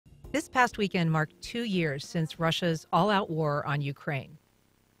This past weekend marked 2 years since Russia's all-out war on Ukraine.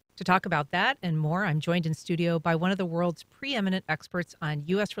 To talk about that and more, I'm joined in studio by one of the world's preeminent experts on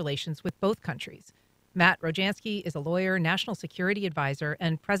U.S. relations with both countries. Matt Rojansky is a lawyer, national security advisor,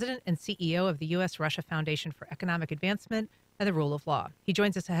 and president and CEO of the U.S.-Russia Foundation for Economic Advancement and the Rule of Law. He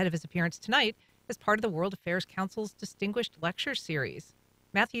joins us ahead of his appearance tonight as part of the World Affairs Council's Distinguished Lecture Series.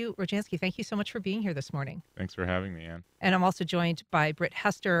 Matthew Rojansky, thank you so much for being here this morning. Thanks for having me, Ann. And I'm also joined by Britt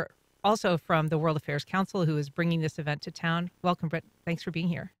Hester, also from the World Affairs Council, who is bringing this event to town. Welcome, Britt. Thanks for being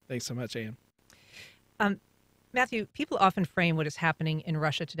here. Thanks so much, Ann. Matthew, people often frame what is happening in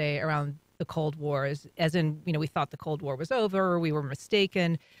Russia today around the Cold War as in, we thought the Cold War was over, we were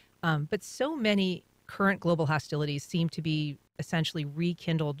mistaken. But so many current global hostilities seem to be essentially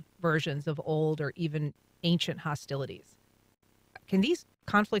rekindled versions of old or even ancient hostilities. Can these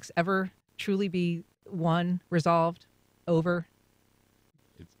conflicts ever truly be won, resolved, over?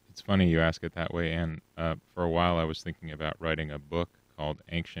 It's funny you ask it that way, Ann. For a while I was thinking about writing a book called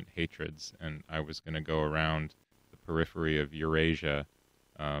Ancient Hatreds, and I was going to go around the periphery of Eurasia,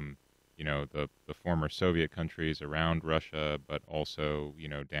 the former Soviet countries around Russia, but also,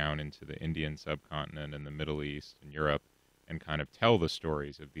 down into the Indian subcontinent and the Middle East and Europe, and kind of tell the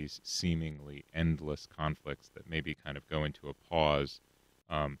stories of these seemingly endless conflicts that maybe kind of go into a pause.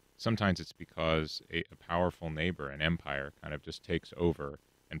 Sometimes it's because a powerful neighbor, an empire, kind of just takes over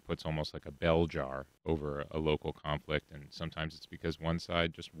and puts almost like a bell jar over a local conflict, and sometimes it's because one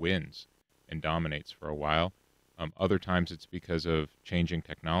side just wins and dominates for a while. Other times it's because of changing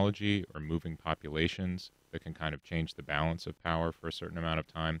technology or moving populations that can kind of change the balance of power for a certain amount of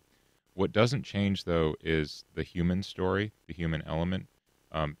time. What doesn't change, though, is the human story, the human element.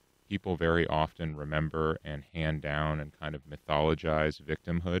 People very often remember and hand down and kind of mythologize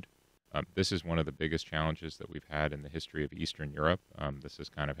victimhood. This is one of the biggest challenges that we've had in the history of Eastern Europe. This is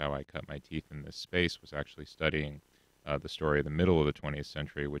kind of how I cut my teeth in this space, was actually studying the story of the middle of the 20th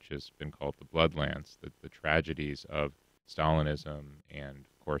century, which has been called the Bloodlands, the tragedies of Stalinism and,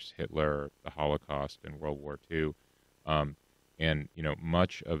 of course, Hitler, the Holocaust, and World War II.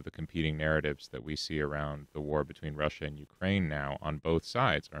 Much of the competing narratives that we see around the war between Russia and Ukraine now on both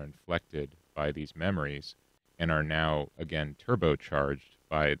sides are inflected by these memories and are now, again, turbocharged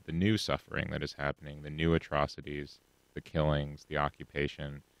by the new suffering that is happening, the new atrocities, the killings, the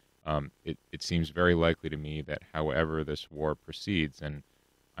occupation. It seems very likely to me that however this war proceeds, and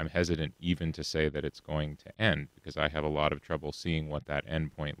I'm hesitant even to say that it's going to end, because I have a lot of trouble seeing what that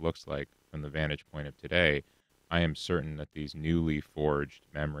end point looks like from the vantage point of today, I am certain that these newly forged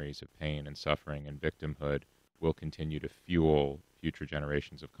memories of pain and suffering and victimhood will continue to fuel future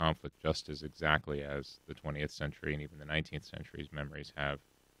generations of conflict, just as exactly as the 20th century and even the 19th century's memories have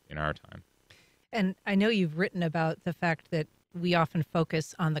in our time. And I know you've written about the fact that we often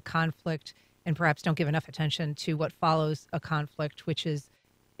focus on the conflict and perhaps don't give enough attention to what follows a conflict, which is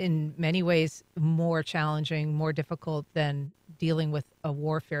in many ways more challenging, more difficult than dealing with a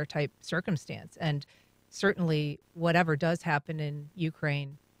warfare type circumstance. And certainly whatever does happen in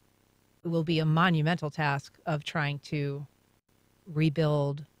Ukraine will be a monumental task of trying to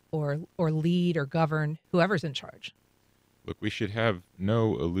rebuild or lead or govern whoever's in charge. Look, we should have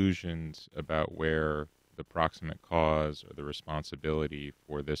no illusions about where the proximate cause or the responsibility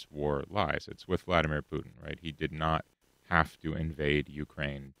for this war lies. It's with Vladimir Putin, right? He did not have to invade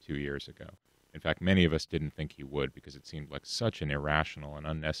Ukraine 2 years ago. In fact, many of us didn't think he would, because it seemed like such an irrational and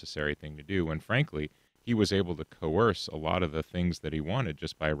unnecessary thing to do, when frankly, he was able to coerce a lot of the things that he wanted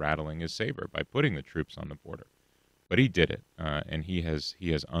just by rattling his saber, by putting the troops on the border. But he did it, and he has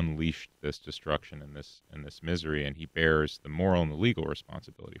unleashed this destruction and this misery, and he bears the moral and the legal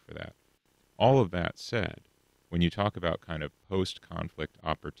responsibility for that. All of that said, when you talk about kind of post-conflict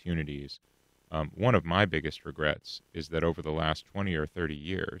opportunities, one of my biggest regrets is that over the last 20 or 30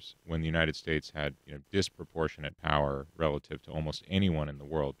 years, when the United States had disproportionate power relative to almost anyone in the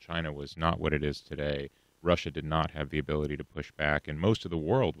world, China was not what it is today, Russia did not have the ability to push back, and most of the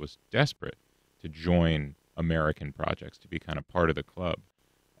world was desperate to join American projects, to be kind of part of the club.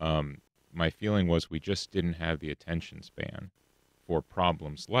 My feeling was we just didn't have the attention span for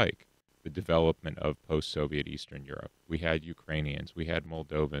problems like the development of post-Soviet Eastern Europe. We had Ukrainians, we had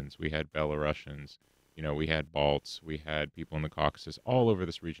Moldovans, we had Belarusians, we had Balts, we had people in the Caucasus, all over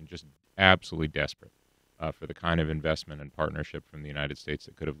this region, just absolutely desperate for the kind of investment and partnership from the United States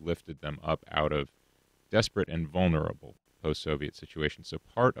that could have lifted them up out of desperate and vulnerable post-Soviet situation. So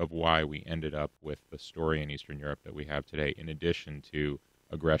part of why we ended up with the story in Eastern Europe that we have today, in addition to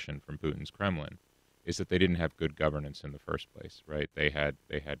aggression from Putin's Kremlin, is that they didn't have good governance in the first place, right? They had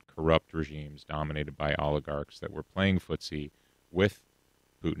corrupt regimes dominated by oligarchs that were playing footsie with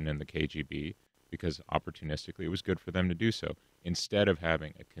Putin and the KGB because opportunistically it was good for them to do so, instead of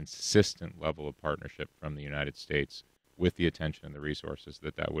having a consistent level of partnership from the United States with the attention and the resources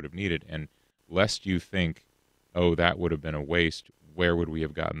that would have needed. And lest you think, oh, that would have been a waste, where would we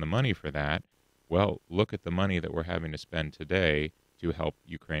have gotten the money for that? Well, look at the money that we're having to spend today to help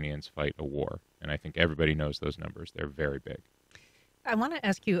Ukrainians fight a war. And I think everybody knows those numbers. They're very big. I want to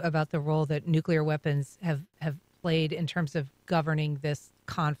ask you about the role that nuclear weapons have played in terms of governing this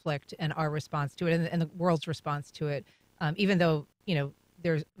conflict and our response to it and the world's response to it. Even though,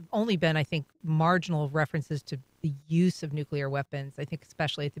 there's only been, I think, marginal references to the use of nuclear weapons, I think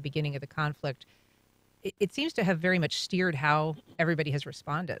especially at the beginning of the conflict, it seems to have very much steered how everybody has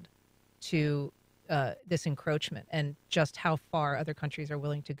responded to this encroachment and just how far other countries are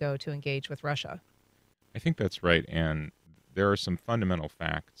willing to go to engage with Russia. I think that's right. And there are some fundamental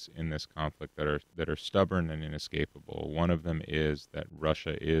facts in this conflict that are stubborn and inescapable. One of them is that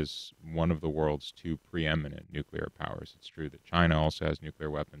Russia is one of the world's two preeminent nuclear powers. It's true that China also has nuclear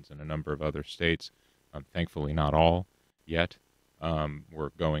weapons and a number of other states. Thankfully, not all yet.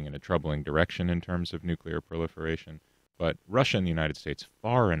 We're going in a troubling direction in terms of nuclear proliferation. But Russia and the United States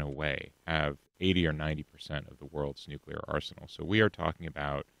far and away have 80 or 90% of the world's nuclear arsenal. So we are talking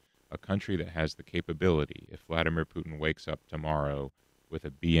about a country that has the capability, if Vladimir Putin wakes up tomorrow with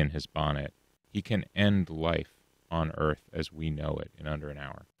a bee in his bonnet, he can end life on Earth as we know it in under an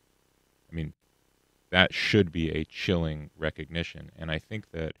hour. I mean, that should be a chilling recognition. And I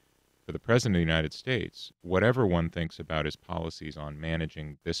think that for the President of the United States, whatever one thinks about his policies on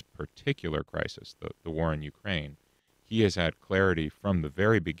managing this particular crisis, the war in Ukraine, he has had clarity from the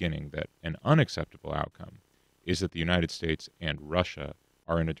very beginning that an unacceptable outcome is that the United States and Russia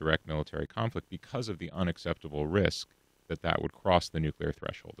are in a direct military conflict because of the unacceptable risk that would cross the nuclear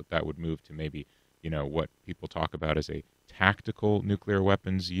threshold, that would move to maybe, what people talk about as a tactical nuclear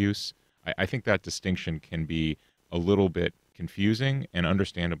weapons use. I think that distinction can be a little bit confusing, and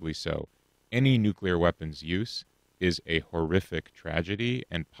understandably so. Any nuclear weapons use is a horrific tragedy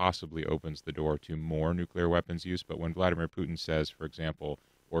and possibly opens the door to more nuclear weapons use. But when Vladimir Putin says, for example,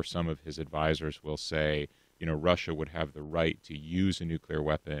 or some of his advisors will say, Russia would have the right to use a nuclear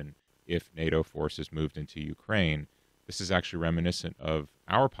weapon if NATO forces moved into Ukraine, this is actually reminiscent of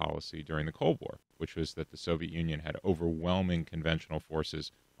our policy during the Cold War, which was that the Soviet Union had overwhelming conventional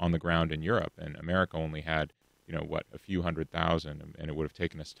forces on the ground in Europe, and America only had, a few 100,000, and it would have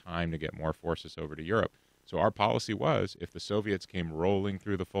taken us time to get more forces over to Europe. So our policy was, if the Soviets came rolling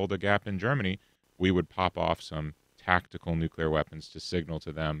through the Fulda Gap in Germany, we would pop off some tactical nuclear weapons to signal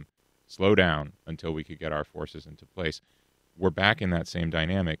to them, slow down until we could get our forces into place. We're back in that same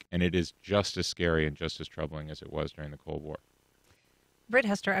dynamic, and it is just as scary and just as troubling as it was during the Cold War. Britt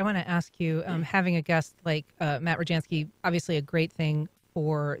Hester, I want to ask you, having a guest like Matt Rojansky, obviously a great thing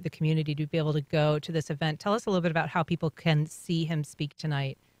for the community to be able to go to this event. Tell us a little bit about how people can see him speak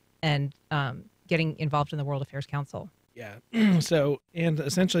tonight and getting involved in the World Affairs Council. Yeah. And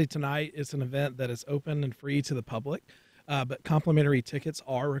essentially tonight it's an event that is open and free to the public. But complimentary tickets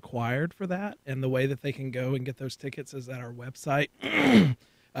are required for that. And the way that they can go and get those tickets is at our website.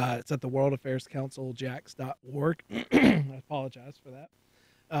 It's at the World Affairs Council, jax.org. I apologize for that.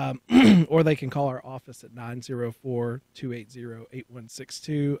 Or they can call our office at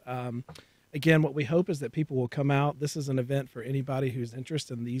 904-280-8162. Again, what we hope is that people will come out. This is an event for anybody who's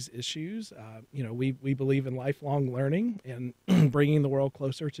interested in these issues. We believe in lifelong learning and bringing the world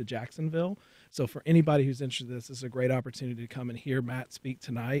closer to Jacksonville. So for anybody who's interested in this is a great opportunity to come and hear Matt speak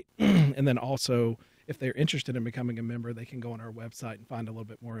tonight. And then also, if they're interested in becoming a member, they can go on our website and find a little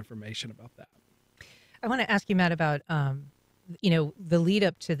bit more information about that. I want to ask you, Matt, about, the lead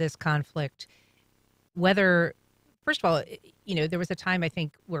up to this conflict, whether, first of all, there was a time, I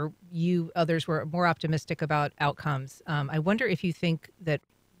think, where others were more optimistic about outcomes. I wonder if you think that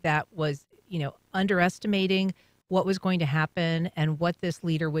was, underestimating what was going to happen and what this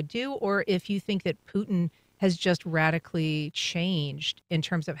leader would do, or if you think that Putin has just radically changed in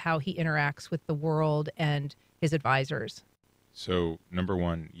terms of how he interacts with the world and his advisors. So, number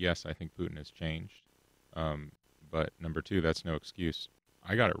one, yes, I think Putin has changed. But number two, that's no excuse.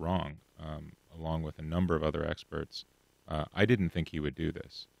 I got it wrong, along with a number of other experts. I didn't think he would do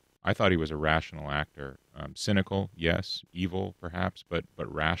this. I thought he was a rational actor. Cynical, yes. Evil, perhaps, but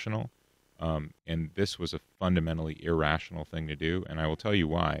rational. And this was a fundamentally irrational thing to do, and I will tell you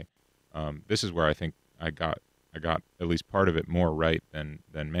why. This is where I think I got at least part of it more right than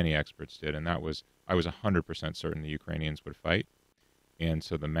many experts did, and that was I was 100% certain the Ukrainians would fight, and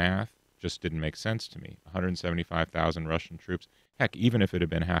so the math just didn't make sense to me. 175,000 Russian troops, heck, even if it had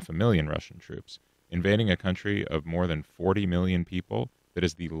been 500,000 Russian troops, invading a country of more than 40 million people that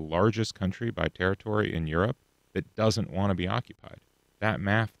is the largest country by territory in Europe that doesn't want to be occupied. That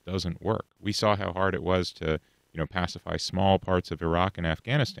math doesn't work. We saw how hard it was to, pacify small parts of Iraq and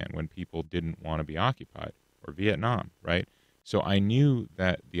Afghanistan when people didn't want to be occupied, or Vietnam, right? So I knew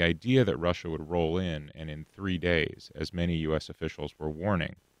that the idea that Russia would roll in, and in 3 days, as many U.S. officials were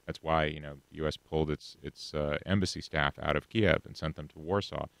warning, that's why, the U.S. pulled its embassy staff out of Kiev and sent them to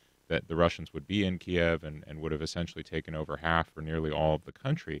Warsaw, that the Russians would be in Kiev and would have essentially taken over half or nearly all of the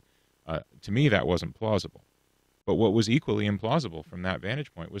country. To me, that wasn't plausible. But what was equally implausible from that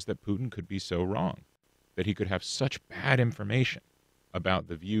vantage point was that Putin could be so wrong, that he could have such bad information about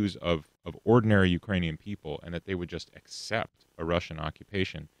the views of ordinary Ukrainian people, and that they would just accept a Russian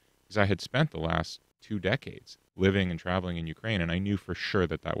occupation. Because I had spent the last 2 decades living and traveling in Ukraine, and I knew for sure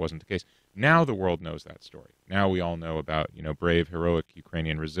that that wasn't the case. Now the world knows that story. Now we all know about, brave, heroic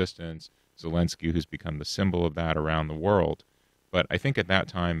Ukrainian resistance, Zelensky, who's become the symbol of that around the world. But I think at that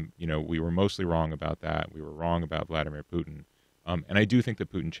time, we were mostly wrong about that. We were wrong about Vladimir Putin. And I do think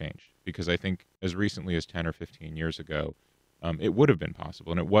that Putin changed, because I think as recently as 10 or 15 years ago, it would have been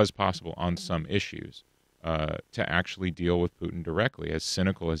possible, and it was possible on some issues, to actually deal with Putin directly. As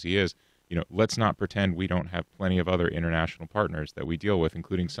cynical as he is, let's not pretend we don't have plenty of other international partners that we deal with,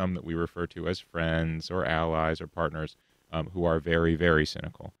 including some that we refer to as friends or allies or partners, who are very, very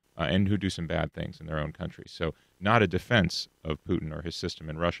cynical, and who do some bad things in their own countries. So not a defense of Putin or his system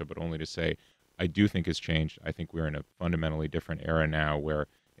in Russia, but only to say, I do think it's changed. I think we're in a fundamentally different era now where,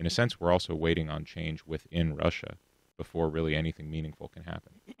 in a sense, we're also waiting on change within Russia before really anything meaningful can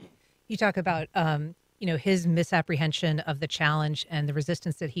happen. You talk about, his misapprehension of the challenge and the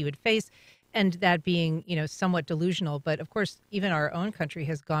resistance that he would face, and that being, somewhat delusional. But of course, even our own country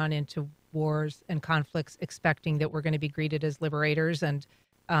has gone into wars and conflicts expecting that we're going to be greeted as liberators. And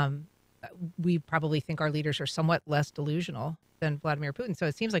we probably think our leaders are somewhat less delusional than Vladimir Putin. So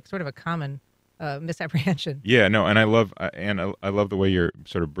it seems like sort of a common misapprehension. Yeah, no, and I love I love the way you're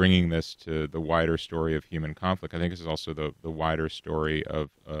sort of bringing this to the wider story of human conflict. I think this is also the wider story of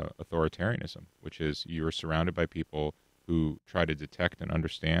authoritarianism, which is you're surrounded by people who try to detect and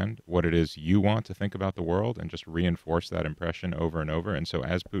understand what it is you want to think about the world and just reinforce that impression over and over. And so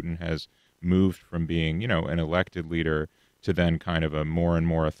as Putin has moved from being, an elected leader to then kind of a more and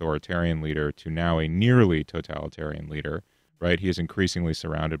more authoritarian leader to now a nearly totalitarian leader, right? He is increasingly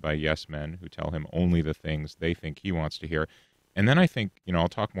surrounded by yes men who tell him only the things they think he wants to hear. And then I think, I'll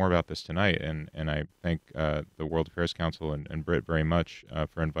talk more about this tonight, and I thank the World Affairs Council and Britt very much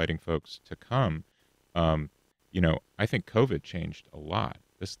for inviting folks to come. I think COVID changed a lot.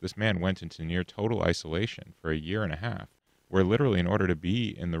 This man went into near total isolation for 1.5 years, where literally in order to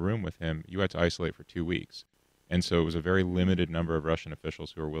be in the room with him, you had to isolate for 2 weeks. And so it was a very limited number of Russian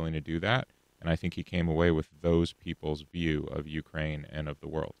officials who were willing to do that. And I think he came away with those people's view of Ukraine and of the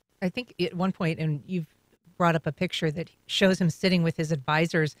world. I think at one point, and you've brought up a picture that shows him sitting with his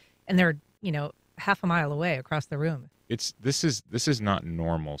advisors, and they're, half a mile away across the room. This is not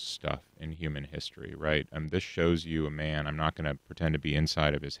normal stuff in human history, right? This shows you a man, I'm not going to pretend to be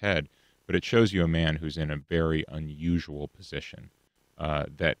inside of his head, but it shows you a man who's in a very unusual position,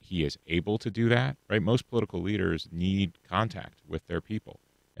 that he is able to do that, right? Most political leaders need contact with their people.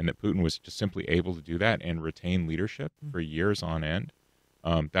 And that Putin was just simply able to do that and retain leadership for years on end,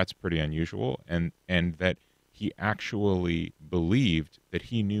 that's pretty unusual. And that he actually believed that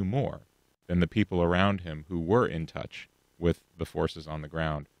he knew more than the people around him who were in touch with the forces on the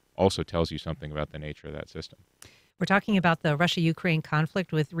ground also tells you something about the nature of that system. We're talking about the Russia-Ukraine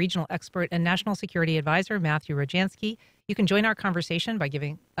conflict with regional expert and national security advisor Matthew Rojansky. You can join our conversation by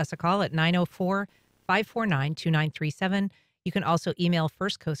giving us a call at 904-549-2937. You can also email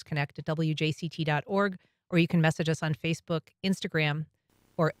First Coast Connect at wjct.org, or you can message us on Facebook, Instagram,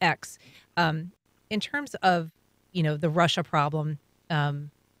 or X. In terms of, the Russia problem,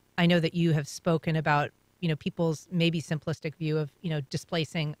 I know that you have spoken about, people's maybe simplistic view of,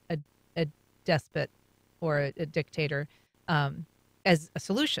 displacing a despot or a dictator as a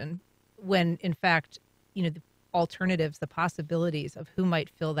solution, when in fact, the alternatives, the possibilities of who might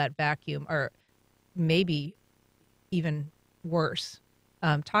fill that vacuum are maybe even worse.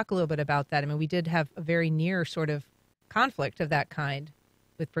 Talk a little bit about that. We did have a very near sort of conflict of that kind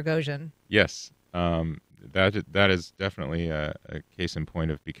with Prigozhin. Yes, that is definitely a case in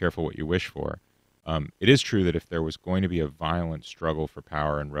point of be careful what you wish for. It is true that if there was going to be a violent struggle for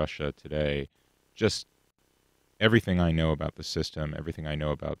power in Russia today, just everything I know about the system, everything I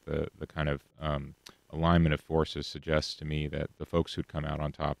know about the kind of alignment of forces suggests to me that the folks who'd come out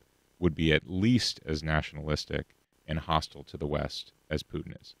on top would be at least as nationalistic and hostile to the West as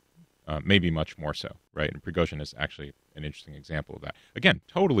Putin is. maybe much more so, right? And Prigozhin is actually an interesting example of that. Again,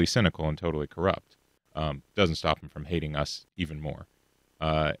 totally cynical and totally corrupt. Doesn't stop him from hating us even more.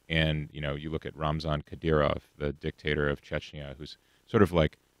 And, you look at Ramzan Kadyrov, the dictator of Chechnya, who's sort of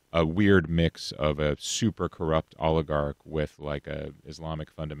like a weird mix of a super corrupt oligarch with like a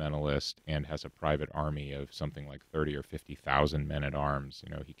Islamic fundamentalist and has a private army of something like 30 or 50,000 men at arms.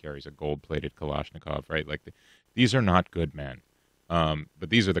 He carries a gold-plated Kalashnikov, right? Like these are not good men. But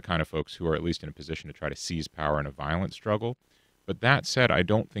these are the kind of folks who are at least in a position to try to seize power in a violent struggle. But that said, I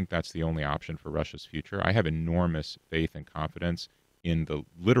don't think that's the only option for Russia's future. I have enormous faith and confidence in the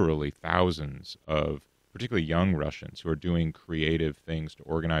literally thousands of particularly young Russians who are doing creative things to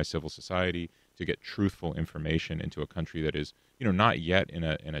organize civil society, to get truthful information into a country that is, not yet in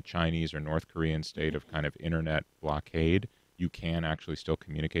a Chinese or North Korean state of kind of internet blockade. You can actually still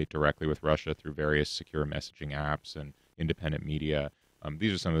communicate directly with Russia through various secure messaging apps and independent media.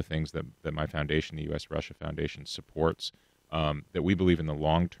 These are some of the things that my foundation, the U.S. Russia Foundation, supports, that we believe in the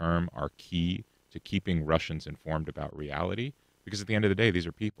long term are key to keeping Russians informed about reality. Because at the end of the day, these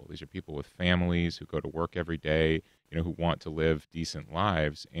are people. These are people with families who go to work every day, who want to live decent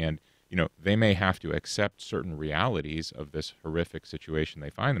lives. And, they may have to accept certain realities of this horrific situation they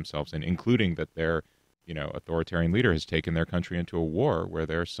find themselves in, including that their, authoritarian leader has taken their country into a war where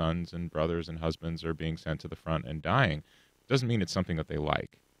their sons and brothers and husbands are being sent to the front and dying. Doesn't mean it's something that they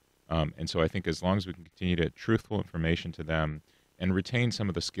like. And so I think as long as we can continue to get truthful information to them and retain some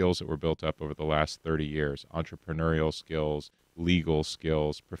of the skills that were built up over the last 30 years, entrepreneurial skills, legal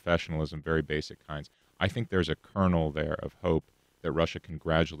skills, professionalism, very basic kinds, I think there's a kernel there of hope that Russia can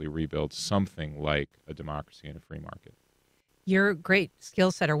gradually rebuild something like a democracy and a free market. Your great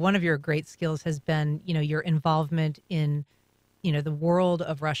skill set, or one of your great skills, has been, your involvement in, the world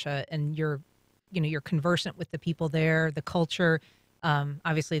of Russia, and you're conversant with the people there, the culture,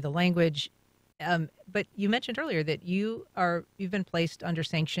 obviously the language. But you mentioned earlier that you've been placed under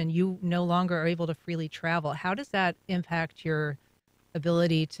sanction. You no longer are able to freely travel. How does that impact your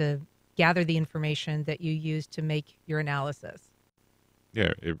ability to gather the information that you use to make your analysis?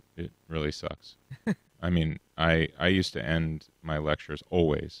 Yeah, it really sucks. I mean, I used to end my lectures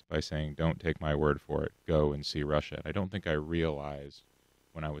always by saying, don't take my word for it, go and see Russia. I don't think I realized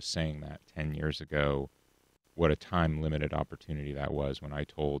when I was saying that 10 years ago what a time-limited opportunity that was when I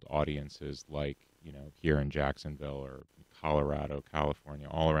told audiences like, here in Jacksonville or Colorado, California,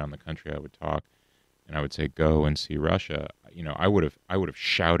 all around the country, I would talk and I would say, go and see Russia. I would have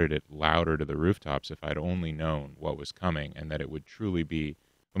shouted it louder to the rooftops if I'd only known what was coming and that it would truly be.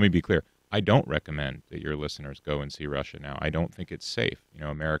 Let me be clear. I don't recommend that your listeners go and see Russia now. I don't think it's safe.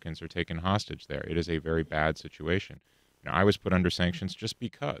 Americans are taken hostage there. It is a very bad situation. I was put under sanctions just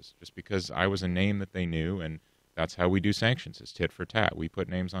because I was a name that they knew, and that's how we do sanctions. It's tit for tat. We put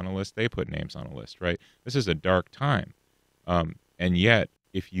names on a list. They put names on a list, right? This is a dark time. And yet,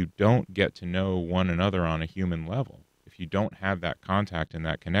 if you don't get to know one another on a human level, if you don't have that contact and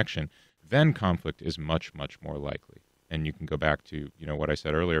that connection, then conflict is much, much more likely. And you can go back to, what I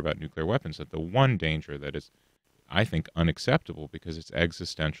said earlier about nuclear weapons, that the one danger that is, I think, unacceptable because it's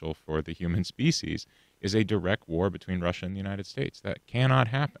existential for the human species is a direct war between Russia and the United States. That cannot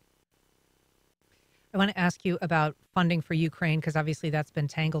happen. I want to ask you about funding for Ukraine, because obviously that's been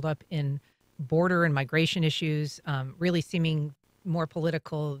tangled up in border and migration issues, really seeming more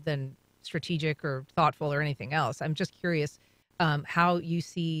political than strategic or thoughtful or anything else. I'm just curious how you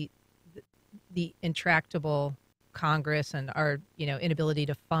see the intractable Congress and our inability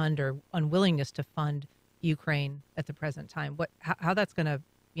to fund or unwillingness to fund Ukraine at the present time. How that's going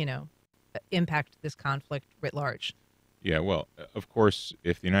to impact this conflict writ large. Yeah, well, of course,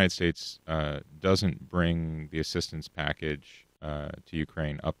 if the United States doesn't bring the assistance package to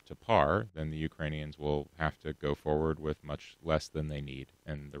Ukraine up to par, then the Ukrainians will have to go forward with much less than they need.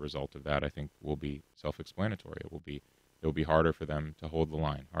 And the result of that, I think, will be self-explanatory. It will be harder for them to hold the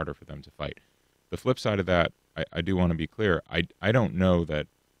line, harder for them to fight. The flip side of that, I do want to be clear. I don't know that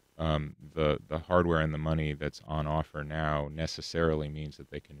the hardware and the money that's on offer now necessarily means that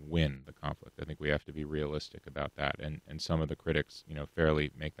they can win the conflict. I think we have to be realistic about that. And some of the critics,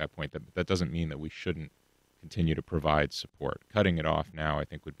 fairly make that point. That doesn't mean that we shouldn't continue to provide support. Cutting it off now, I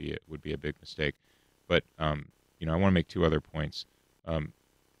think, would be a big mistake. But I want to make two other points.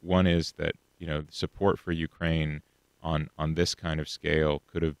 One is that support for Ukraine on this kind of scale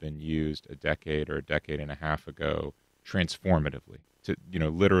could have been used a decade or a decade and a half ago transformatively to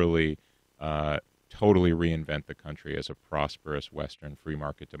literally totally reinvent the country as a prosperous Western free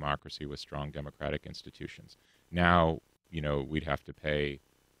market democracy with strong democratic institutions. Now we'd have to pay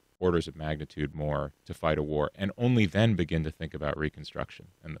orders of magnitude more to fight a war, and only then begin to think about reconstruction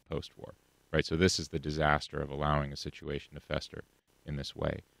and the post-war, right? So this is the disaster of allowing a situation to fester in this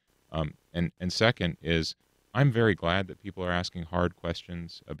way. And second is, I'm very glad that people are asking hard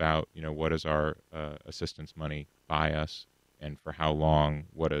questions about, what does our assistance money buy us, and for how long,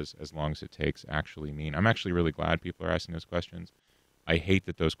 what does as long as it takes actually mean? I'm actually really glad people are asking those questions. I hate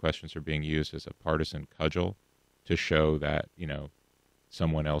that those questions are being used as a partisan cudgel to show that,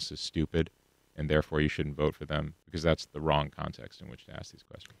 someone else is stupid and therefore you shouldn't vote for them, because that's the wrong context in which to ask these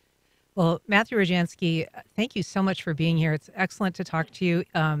questions. Well, Matthew Rojansky, thank you so much for being here. It's excellent to talk to you.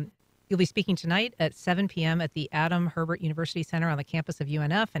 You'll be speaking tonight at 7 p.m. at the Adam Herbert University Center on the campus of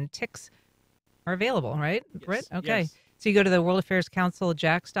UNF, and tickets are available, right? Yes, Britt? Okay. yes. So you go to the World Affairs Council,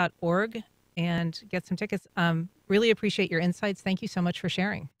 jax.org, and get some tickets. Really appreciate your insights. Thank you so much for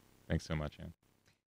sharing. Thanks so much, Ann.